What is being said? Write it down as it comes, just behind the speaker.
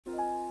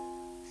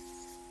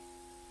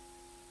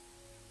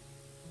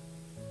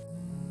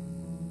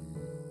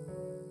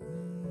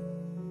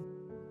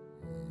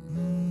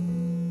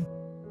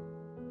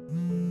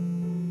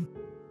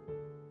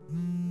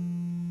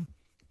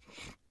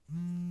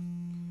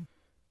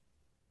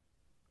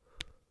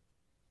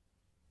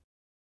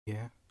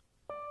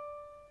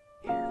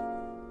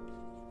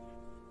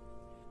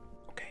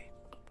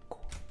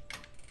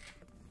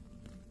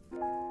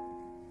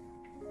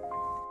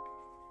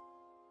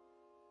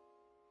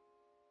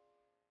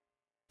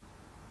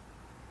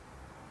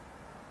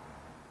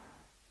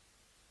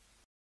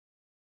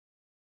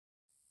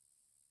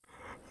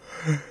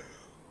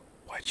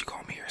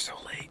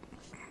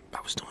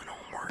I was doing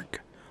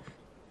homework.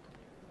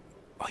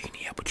 Oh, you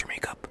need help with your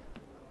makeup?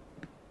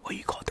 Well,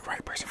 you called the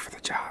right person for the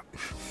job.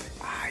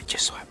 I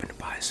just so happened to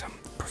buy some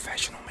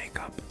professional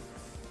makeup.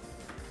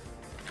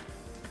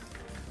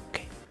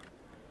 Okay.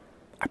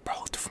 I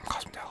borrowed it from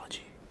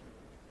cosmetology.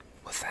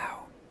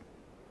 Without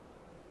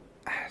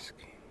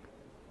asking.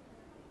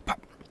 But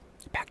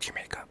back to your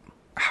makeup.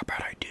 How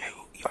about I do?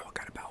 Y'all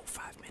got about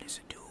 5 minutes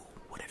to do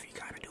whatever you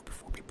gotta do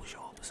before people show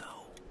up, so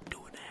do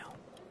it now.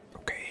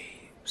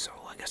 Okay, so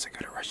I guess I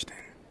gotta rush then,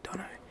 don't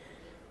I?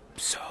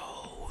 So,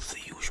 the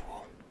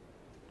usual.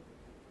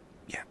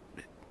 Yeah,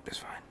 that's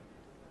fine.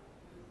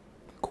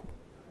 Cool.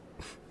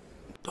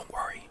 Don't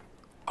worry,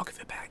 I'll give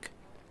it back.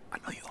 I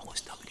know you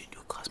always tell me to do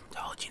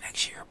cosmetology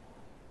next year,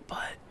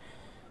 but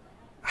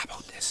how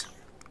about this?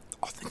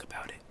 I'll think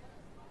about it.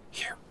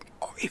 Here,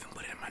 or even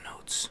put it in my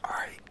notes.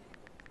 Alright.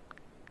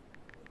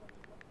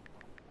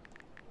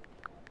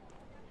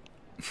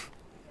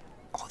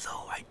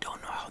 Although I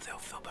don't know how they'll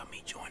feel about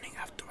me joining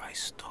after I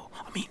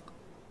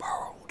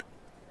borrowed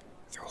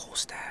their whole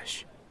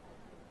stash.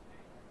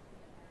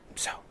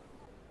 So,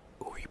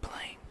 who are you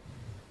playing?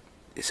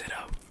 Is it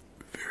a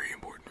very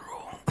important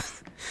role?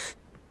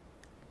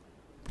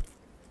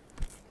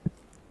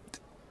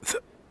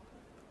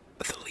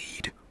 the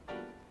lead?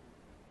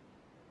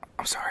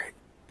 I'm sorry.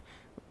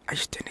 I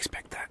just didn't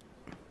expect that.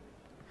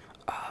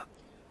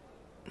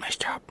 Nice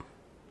job.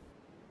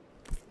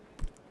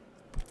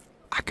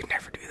 I could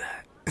never do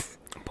that.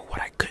 But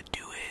what I could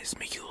do is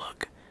make you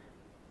look,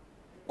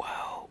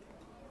 well,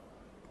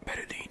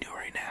 better than you do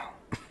right now.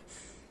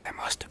 That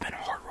must have been a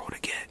hard role to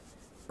get,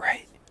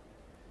 right?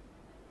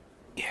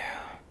 Yeah.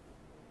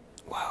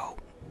 Well,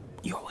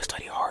 you always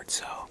study hard,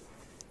 so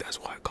that's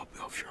why I copy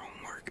off your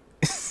homework.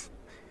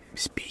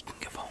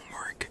 Speaking of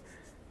homework.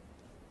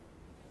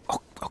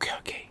 Oh,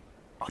 okay.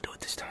 I'll do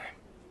it this time.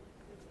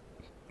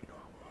 No,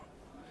 I won't.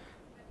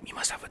 You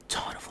must have a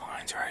ton of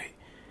lines, right?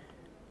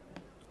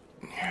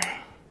 Yeah.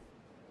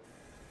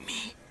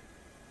 Me?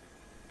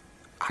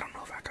 I don't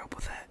know if I can help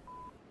with that.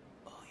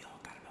 Oh, y'all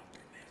got about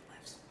 3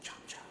 minutes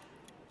left. Chop.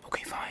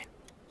 Okay, fine.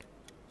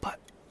 But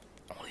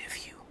only a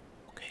few.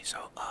 Okay,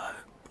 so,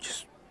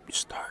 just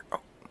start.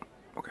 Oh,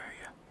 okay,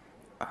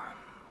 yeah.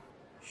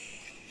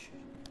 Shh.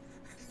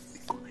 Be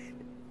quiet.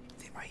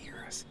 They might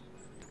hear us.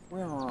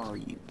 Where are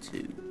you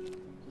two?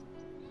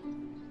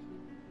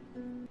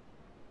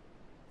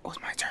 Oh,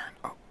 it's my turn.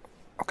 Oh,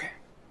 okay.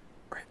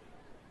 Right.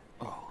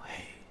 Oh,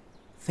 hey.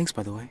 Thanks,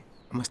 by the way.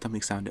 My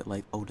stomach sounded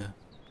like Oda.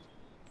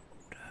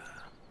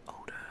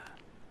 Oda.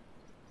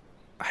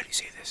 How do you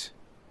say this?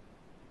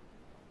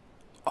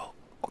 Oh,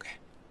 okay.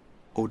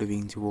 Oda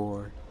means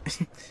roar.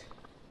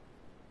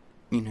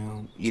 You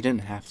know, you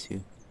didn't have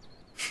to.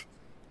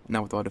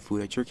 Not with all the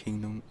food at your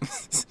kingdom.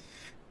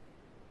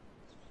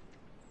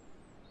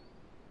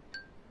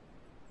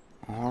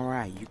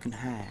 Alright, you can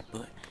hide,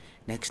 but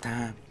next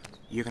time,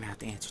 you're gonna have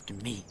to answer to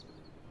me.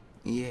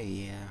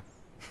 Yeah.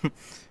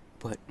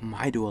 But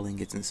my dwelling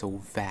isn't so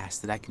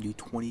vast that I can do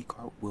 20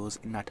 cartwheels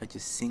and not touch a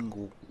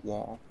single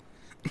wall.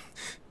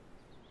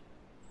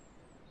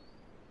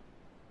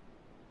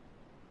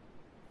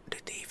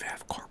 Did they even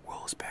have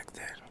cartwheels back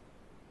then?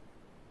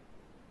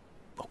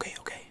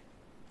 Okay.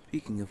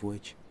 Speaking of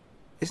which,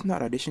 it's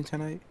not audition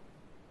tonight.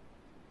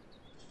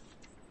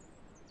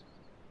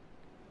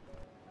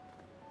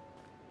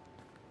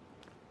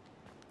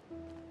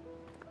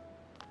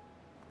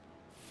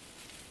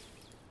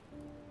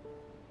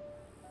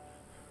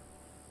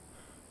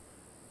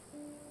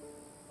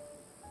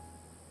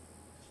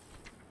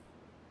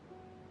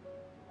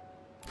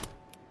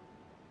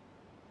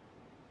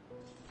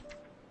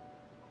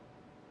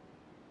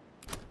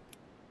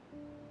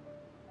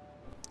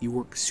 You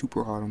worked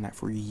super hard on that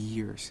for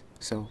years,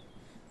 so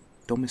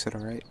don't miss it,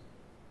 alright?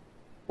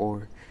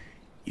 Or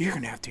you're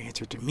gonna have to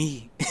answer to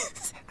me.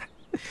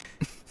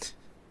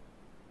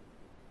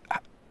 I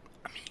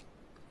mean,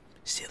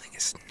 stealing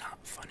is not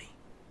funny.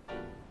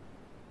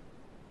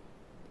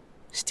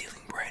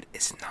 Stealing bread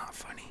is not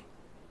funny.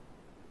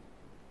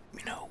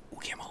 You know,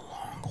 we came a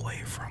long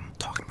way from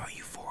talking about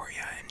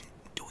euphoria and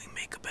doing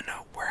makeup in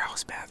a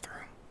warehouse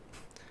bathroom.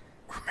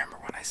 Remember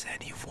when I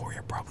said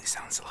euphoria probably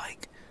sounds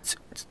like...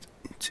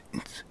 You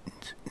know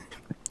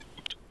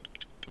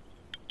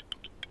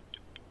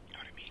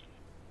what I mean?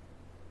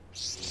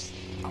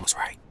 I was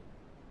right.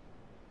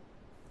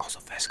 Also,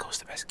 Vesco's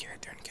the best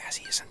character and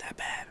Cassie isn't that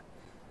bad.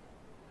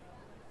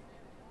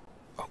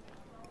 Oh,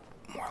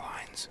 more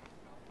lines.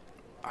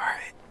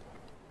 Alright.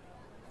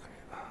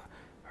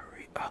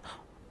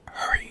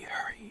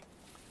 Hurry.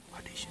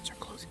 Auditions are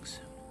closing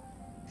soon.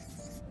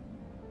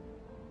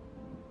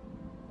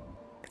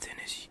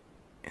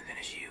 And then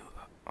it's you.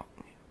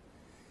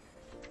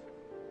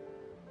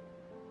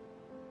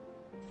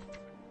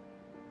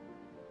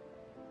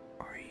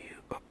 Are you...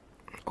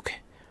 okay.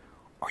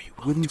 Are you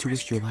Willing to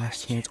risk your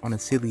last chance on a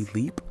silly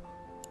leap?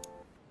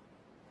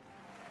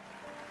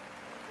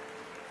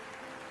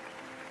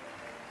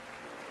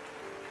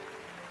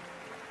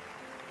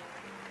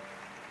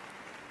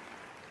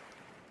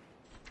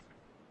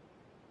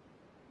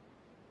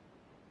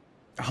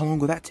 How long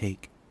will that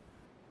take?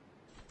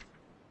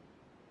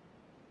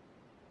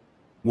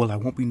 Well, I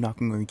won't be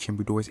knocking on your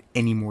chamber doors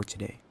anymore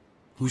today.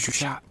 Who's your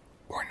shot?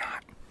 Or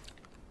not.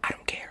 I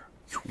don't care.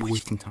 You're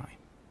wasting time.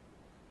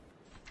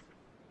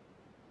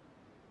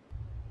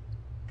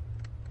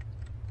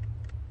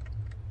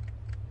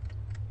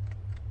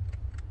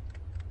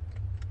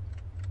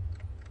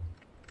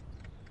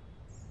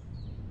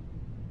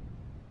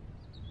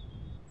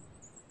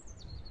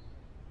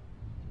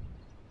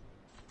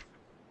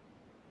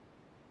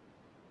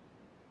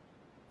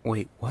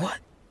 Wait, what?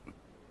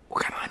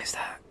 What kind of line is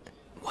that?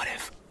 What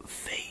if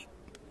fate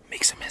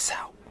makes a miss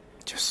out?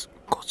 Just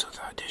go to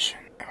the audition,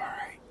 am I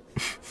right?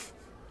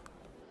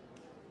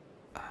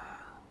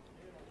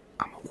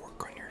 I'm gonna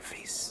work on your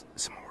face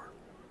some more.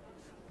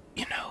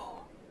 You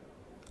know,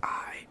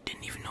 I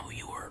didn't even know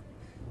you were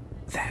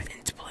that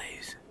into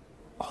plays.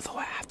 Although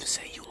I have to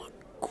say you look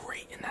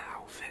great in that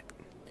outfit.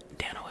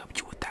 Dano helped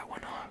you with that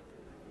one, huh?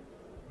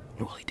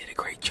 Well, he did a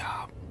great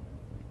job.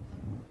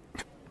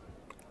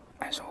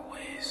 As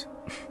always.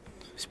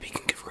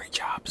 Speaking of great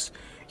jobs,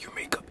 your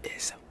makeup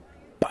is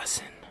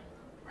bussin'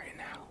 right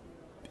now.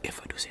 If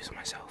I do say so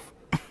myself.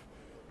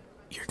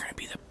 You're gonna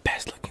be the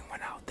best looking one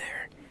out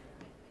there.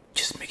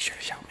 Just make sure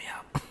to shout me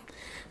out.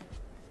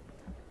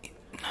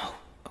 No?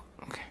 Oh,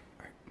 okay,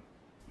 alright.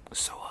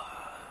 So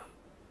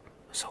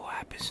what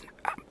happens?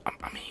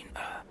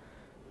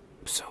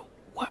 So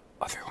what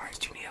other lines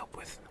do you need help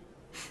with?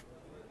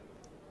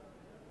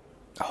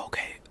 Oh,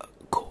 okay,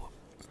 cool.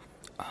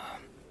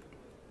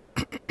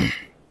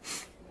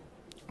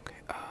 Okay,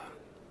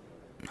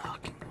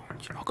 knocking on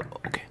you.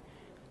 Okay.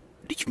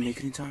 Did you make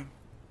it in time?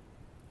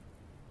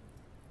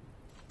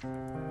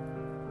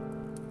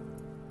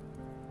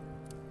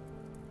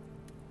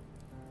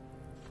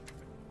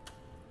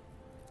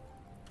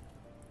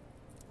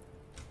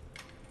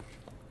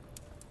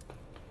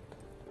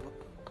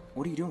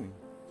 What are you doing?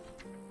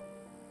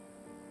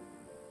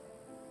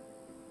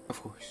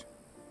 Of course.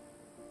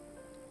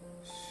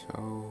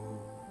 So...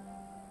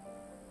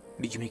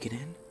 Did you make it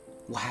in?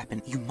 What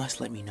happened? You must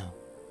let me know.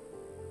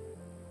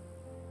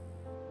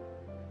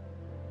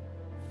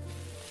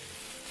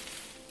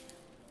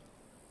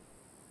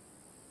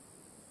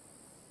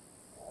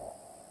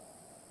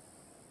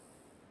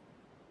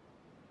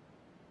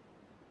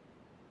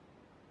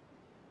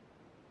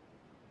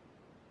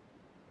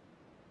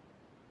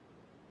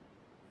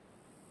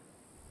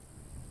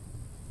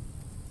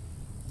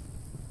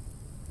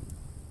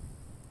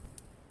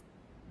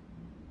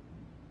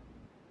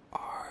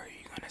 Are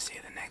you gonna say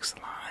the next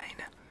line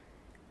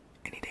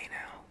any day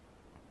now?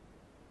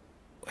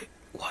 Wait,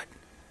 what?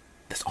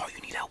 That's all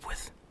you need help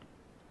with?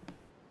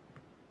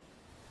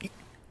 You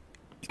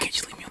can't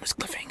just leave me on this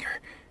cliffhanger.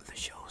 The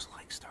show's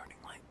like starting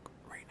like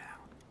right now.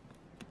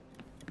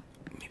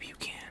 Maybe you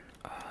can.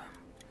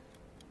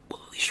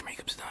 Well, at least your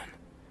makeup's done.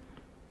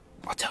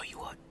 I'll tell you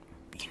what.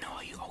 You know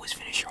how you always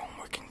finish your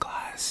homework in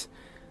class?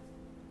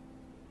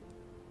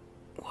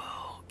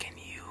 Well, can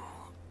you...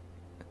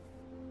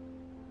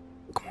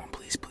 Come on,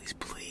 please, please,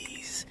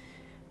 please.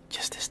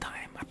 Just this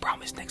time. I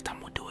promise next time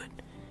we'll do it.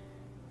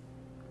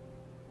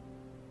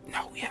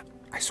 No, yeah,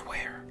 I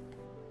swear.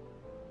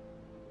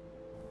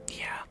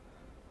 Yeah.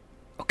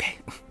 Okay,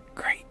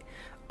 great.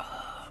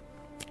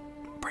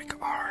 Break an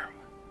arm.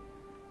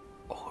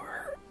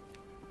 Or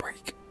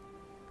break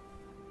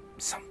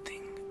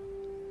something.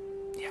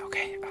 Yeah,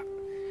 okay.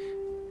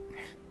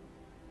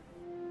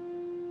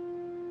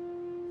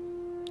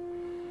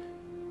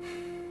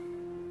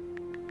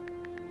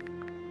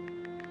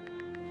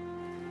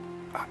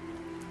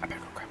 I better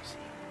go grab a seat.